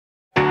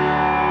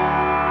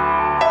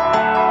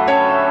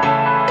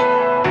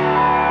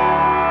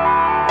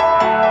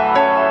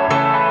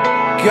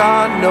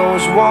God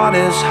knows what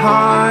is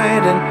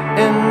hiding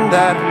in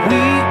that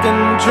weak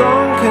and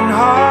drunken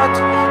heart.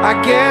 I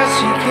guess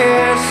he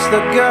kissed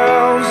the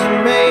girls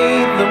and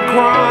made them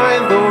cry,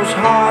 those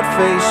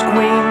hard-faced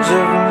queens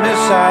of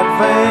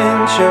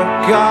misadventure.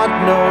 God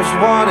knows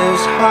what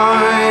is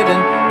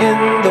hiding in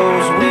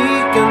those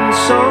weak and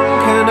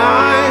sunken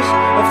eyes,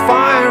 a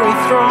fiery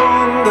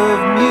throng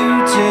of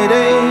muted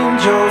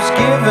angels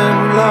giving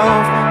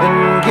love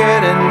and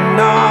getting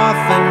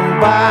nothing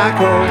back.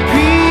 Oh,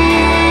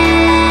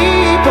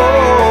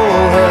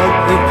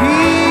 help the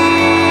people,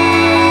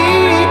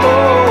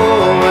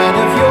 and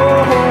if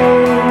you're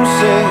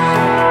homesick,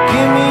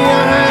 give me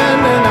a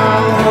hand and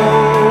I'll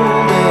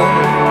hold it.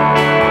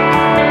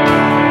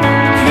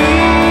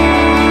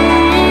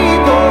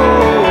 People,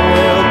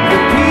 help the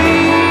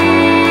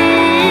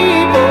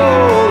people,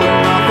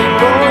 nothing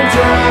gonna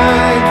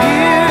drag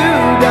you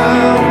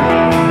down.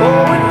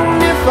 Oh, and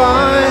if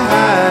I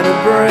had a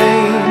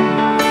brain,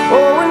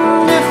 oh,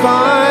 and if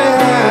I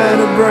had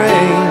a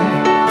brain,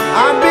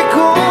 I'd be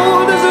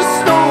cold as a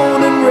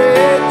stone and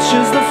rich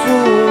as the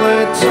fool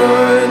that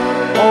turned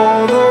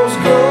all those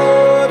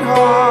good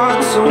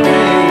hearts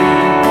away.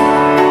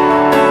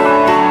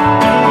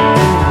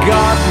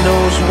 God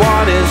knows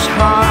what is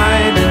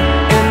hiding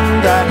in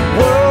that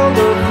world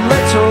of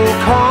little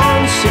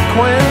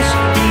consequence,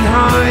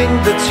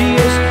 behind the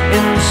tears,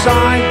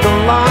 inside the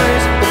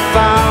lies, a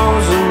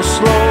thousand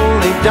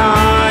slowly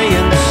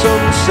dying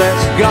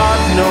sunsets. God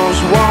knows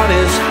what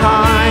is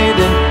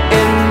hiding